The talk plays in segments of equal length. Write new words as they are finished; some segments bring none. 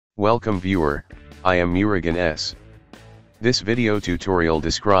Welcome viewer, I am Murugan S. This video tutorial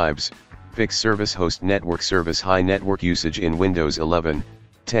describes, fix service host network service high network usage in Windows 11,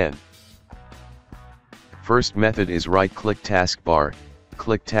 10. First method is right-click taskbar,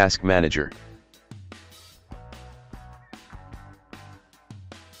 click Task Manager.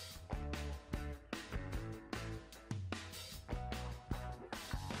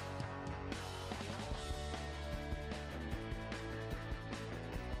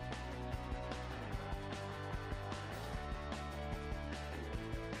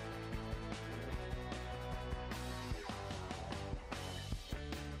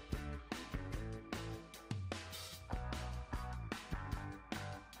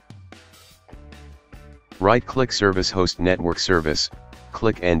 Right-click Service Host Network Service,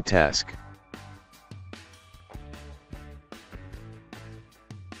 click End Task.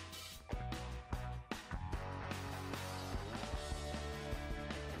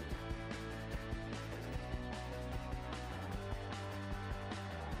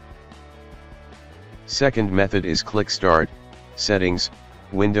 Second method is click Start, Settings,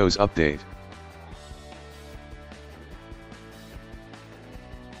 Windows Update.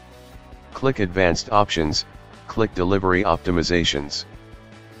 Click Advanced Options, click Delivery Optimizations.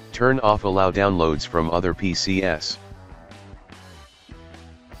 Turn off Allow downloads from other PCs.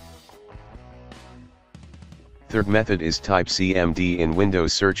 Third method is type CMD in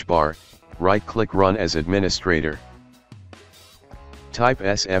Windows search bar, right-click Run as Administrator. Type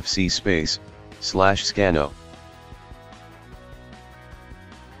SFC /scano.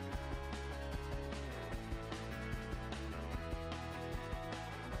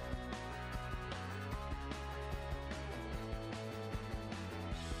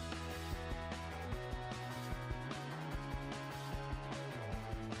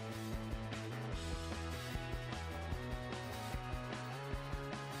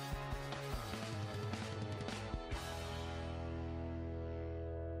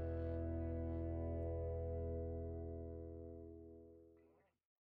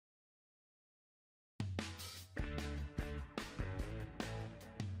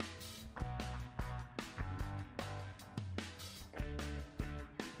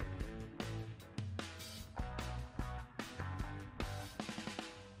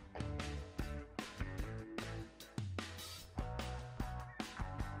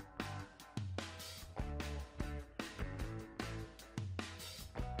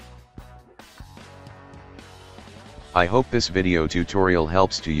 I hope this video tutorial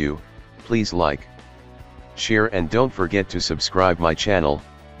helps to you. Please like, share and don't forget to subscribe my channel.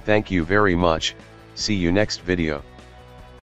 Thank you very much. See you next video.